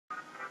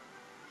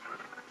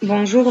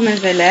Bonjour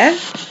mes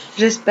élèves,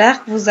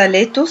 j'espère que vous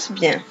allez tous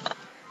bien.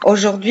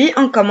 Aujourd'hui,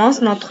 on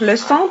commence notre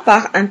leçon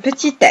par un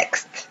petit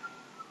texte.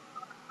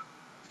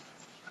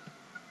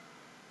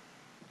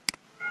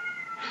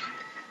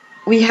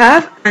 We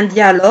have un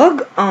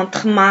dialogue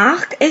entre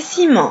Marc et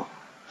Simon.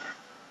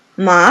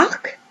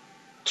 Marc,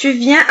 tu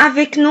viens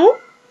avec nous?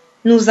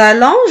 Nous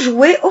allons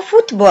jouer au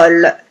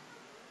football.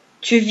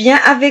 Tu viens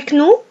avec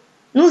nous?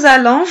 Nous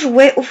allons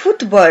jouer au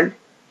football.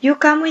 You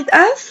come with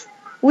us?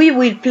 We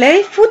will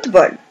play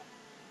football.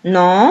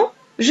 Non,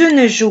 je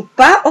ne joue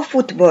pas au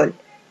football.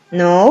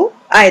 No,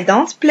 I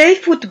don't play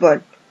football.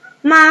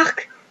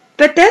 Marc,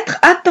 peut-être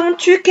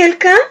attends-tu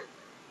quelqu'un?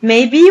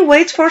 Maybe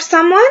wait for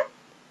someone?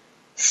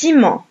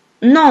 Simon,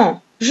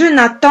 non, je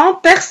n'attends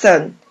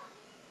personne.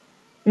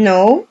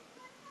 No.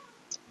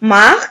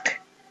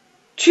 Marc,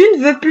 tu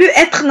ne veux plus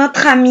être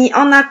notre ami,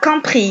 on a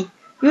compris.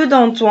 You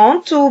don't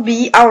want to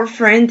be our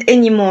friend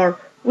anymore.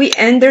 We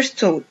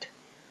understood.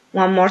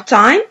 One more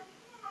time.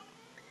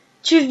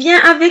 Tu viens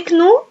avec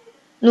nous?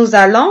 Nous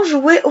allons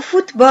jouer au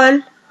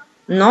football.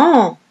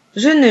 Non,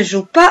 je ne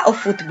joue pas au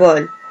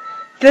football.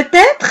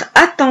 Peut-être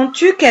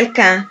attends-tu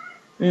quelqu'un?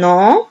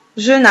 Non,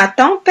 je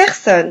n'attends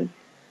personne.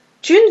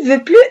 Tu ne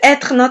veux plus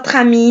être notre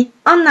ami,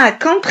 on a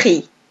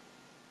compris.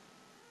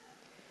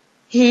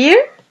 Here,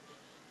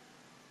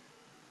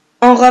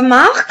 on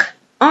remarque,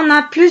 on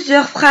a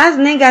plusieurs phrases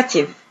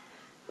négatives.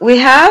 We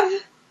have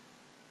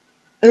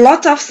a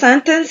lot of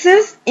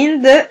sentences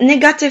in the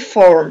negative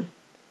form.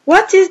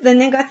 What is the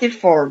negative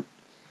form?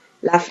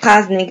 La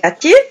phrase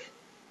négative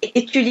est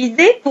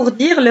utilisée pour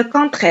dire le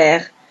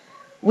contraire.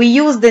 We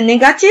use the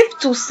negative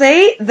to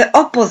say the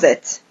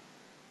opposite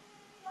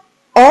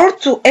or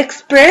to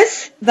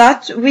express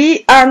that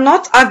we are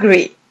not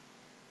agree.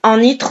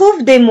 On y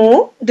trouve des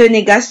mots de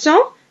négation,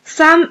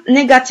 some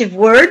negative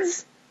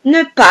words,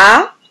 ne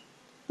pas,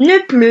 ne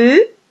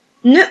plus,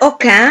 ne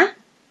aucun,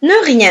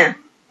 ne rien.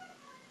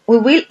 We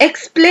will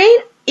explain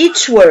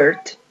each word.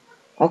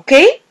 OK?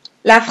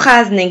 La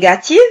phrase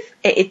négative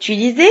est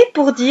utilisée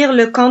pour dire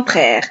le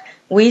contraire.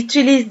 We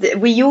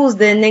use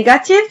the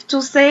negative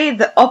to say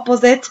the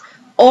opposite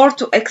or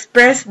to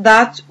express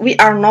that we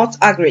are not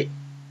agree.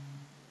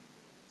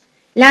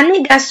 La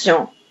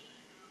négation.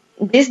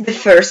 This is the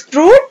first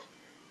rule.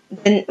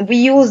 Then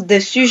we use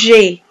the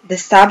sujet, the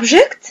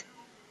subject,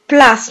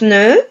 plus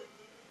ne,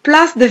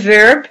 plus the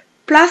verb,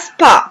 plus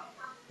pas.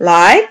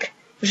 Like,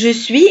 je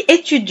suis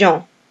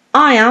étudiant.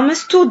 I am a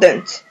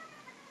student.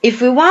 If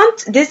we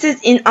want, this is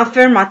in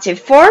affirmative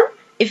form.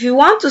 If we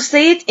want to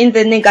say it in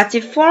the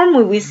negative form,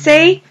 we will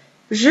say,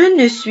 je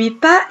ne suis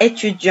pas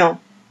étudiant.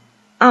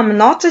 I'm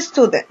not a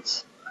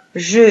student.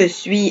 Je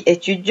suis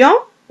étudiant.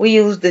 We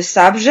use the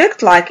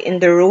subject like in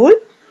the rule.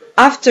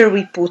 After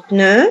we put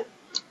ne,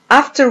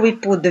 after we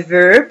put the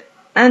verb,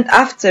 and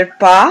after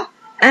pas,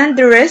 and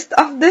the rest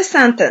of the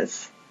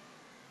sentence.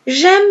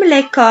 J'aime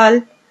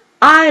l'école.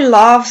 I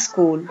love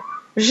school.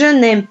 Je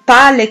n'aime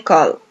pas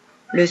l'école.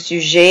 Le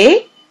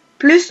sujet,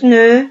 plus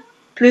ne,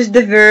 plus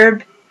the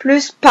verb,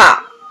 plus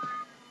pas.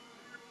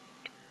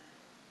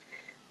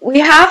 We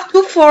have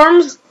two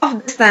forms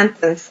of the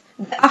sentence,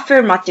 the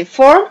affirmative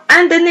form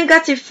and the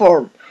negative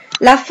form.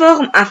 La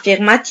forme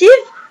affirmative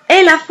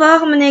et la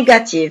forme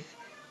négative.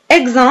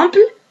 Exemple,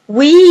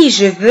 oui,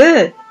 je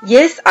veux.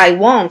 Yes, I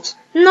want.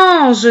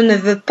 Non, je ne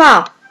veux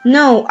pas.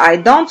 No, I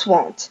don't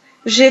want.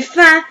 J'ai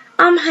faim.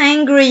 I'm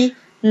hungry.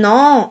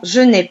 Non,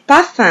 je n'ai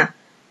pas faim.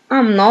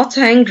 I'm not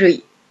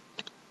hungry.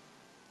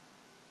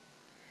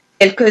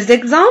 Quelques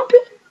exemples.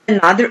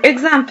 Another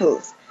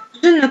examples.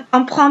 Je ne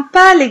comprends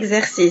pas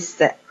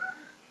l'exercice.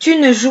 Tu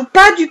ne joues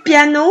pas du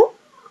piano?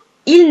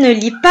 Il ne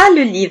lit pas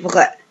le livre.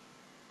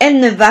 Elle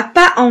ne va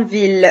pas en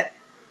ville.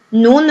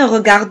 Nous ne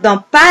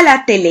regardons pas la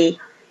télé.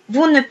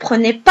 Vous ne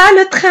prenez pas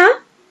le train?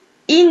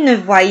 Il ne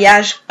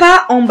voyage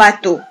pas en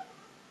bateau.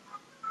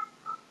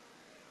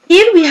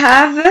 Here we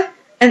have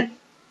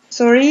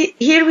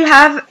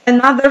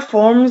another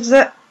forms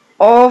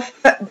of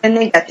the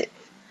negative.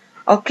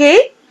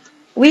 Okay?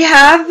 We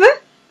have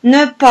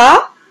ne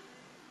pas.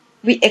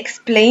 We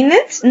explain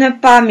it. Ne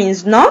pas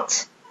means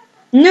not.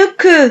 Ne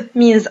que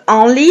means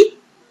only.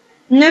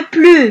 Ne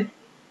plus,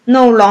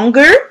 no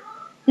longer.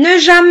 Ne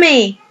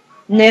jamais,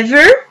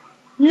 never.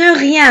 Ne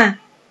rien,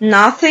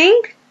 nothing.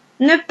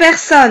 Ne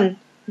personne,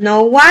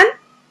 no one.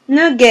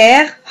 Ne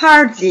guère,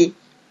 hardly.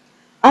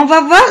 On va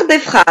voir des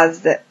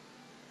phrases.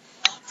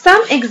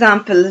 Some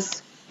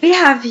examples. We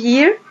have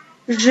here,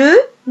 je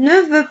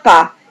ne veux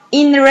pas.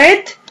 In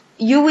red,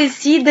 you will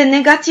see the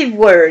negative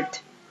word.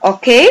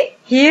 Okay?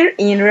 Here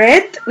in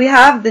red, we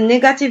have the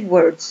negative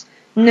words.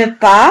 Ne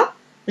pas,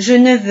 je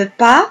ne veux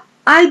pas,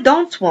 I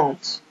don't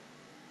want.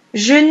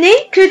 Je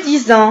n'ai que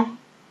 10 ans.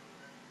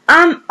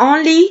 I'm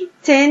only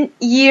 10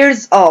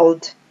 years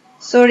old.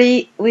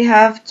 Sorry, we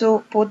have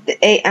to put the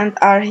A and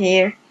R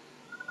here.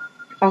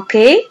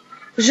 Okay?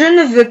 Je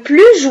ne veux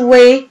plus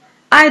jouer.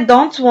 I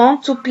don't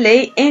want to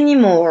play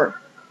anymore.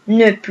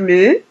 Ne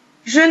plus,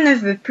 je ne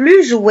veux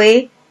plus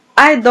jouer.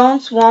 I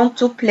don't want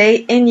to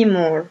play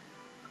anymore.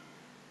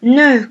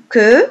 Ne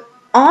que,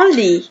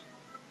 only.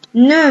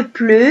 ne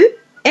plus,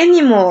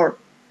 anymore.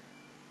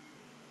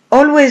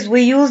 Always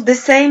we use the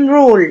same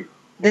rule.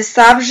 The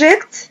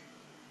subject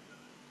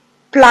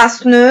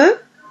plus ne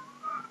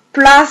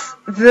plus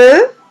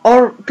veut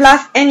or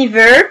plus any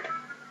verb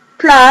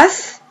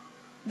plus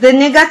the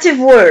negative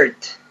word.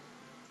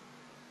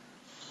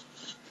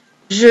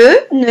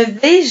 Je ne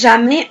vais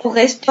jamais au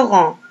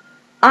restaurant.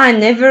 I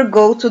never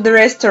go to the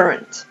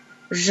restaurant.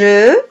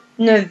 Je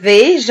ne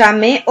vais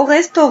jamais au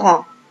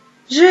restaurant.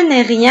 Je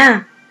n'ai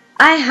rien.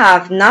 I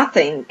have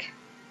nothing.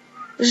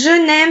 Je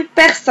n'aime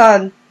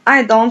personne.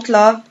 I don't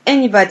love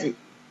anybody.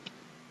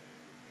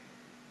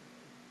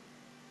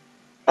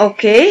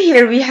 Okay,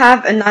 here we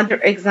have another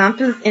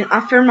examples in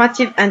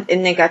affirmative and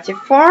in negative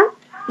form.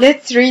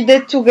 Let's read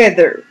it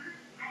together.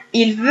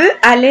 Il veut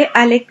aller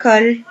à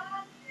l'école.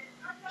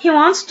 He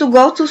wants to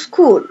go to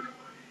school.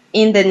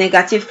 In the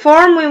negative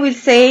form, we will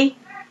say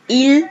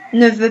il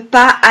ne veut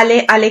pas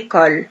aller à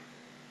l'école.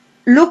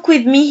 Look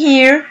with me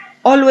here.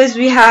 Always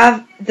we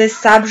have the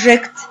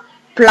subject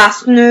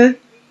plus ne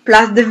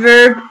plus the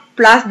verb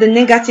plus the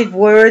negative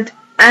word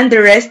and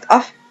the rest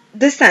of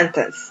the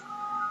sentence.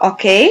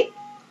 Okay?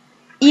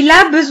 Il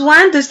a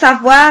besoin de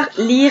savoir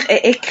lire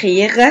et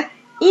écrire.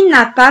 Il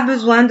n'a pas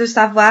besoin de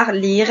savoir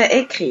lire et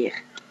écrire.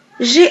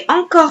 J'ai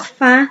encore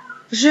faim.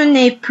 Je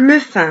n'ai plus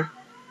faim.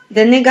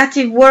 The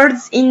negative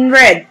words in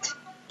red.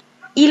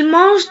 Il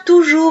mange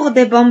toujours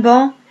des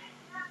bonbons.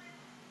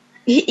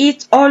 He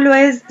eats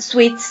always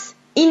sweets.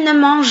 Il ne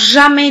mange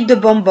jamais de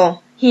bonbons.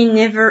 He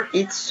never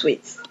eats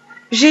sweets.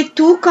 J'ai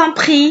tout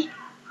compris.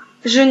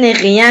 Je n'ai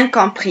rien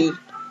compris.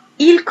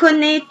 Il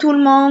connaît tout le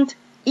monde.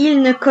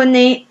 Il ne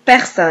connaît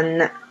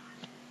personne.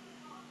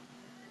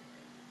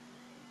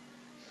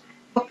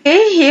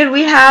 Okay, here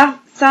we have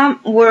some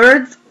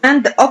words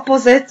and the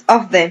opposite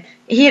of them.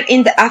 Here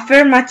in the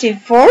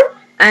affirmative form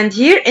and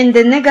here in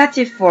the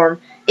negative form.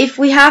 If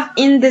we have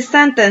in the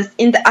sentence,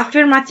 in the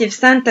affirmative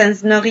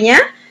sentence, ne rien,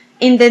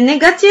 in the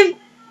negative,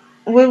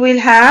 we will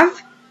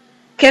have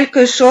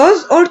quelque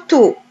chose or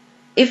tout.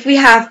 If we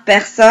have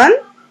personne,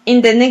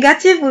 in the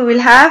negative, we will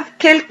have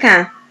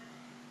quelqu'un.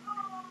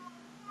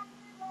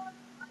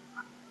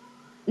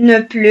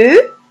 Ne plus,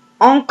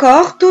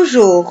 encore,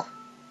 toujours.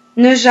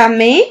 Ne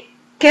jamais,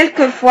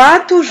 quelquefois,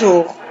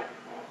 toujours.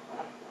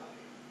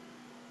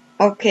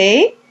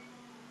 Okay.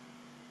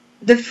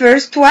 The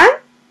first one,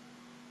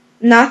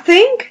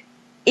 nothing,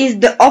 is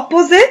the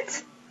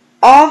opposite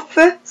of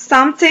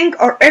something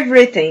or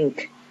everything.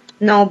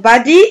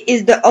 Nobody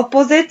is the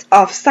opposite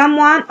of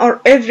someone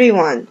or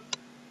everyone.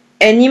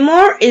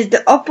 Anymore is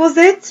the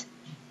opposite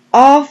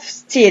of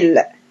still.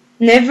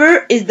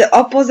 Never is the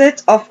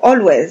opposite of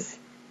always.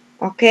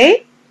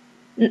 Okay?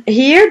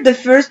 Here, the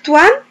first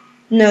one,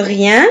 ne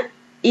rien,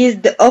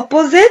 is the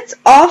opposite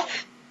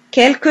of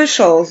quelque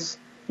chose.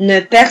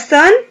 Ne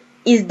personne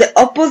is the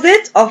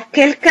opposite of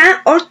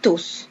quelqu'un or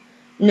tous.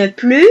 Ne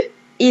plus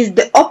is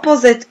the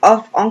opposite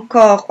of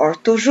encore or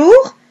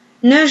toujours.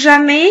 Ne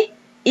jamais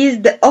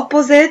is the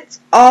opposite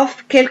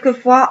of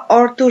quelquefois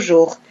or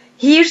toujours.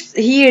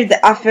 Here the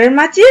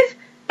affirmative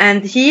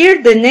and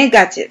here the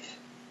negative.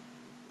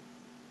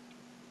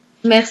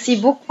 Merci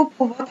beaucoup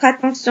pour votre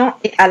attention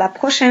et à la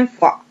prochaine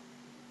fois.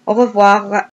 Au revoir.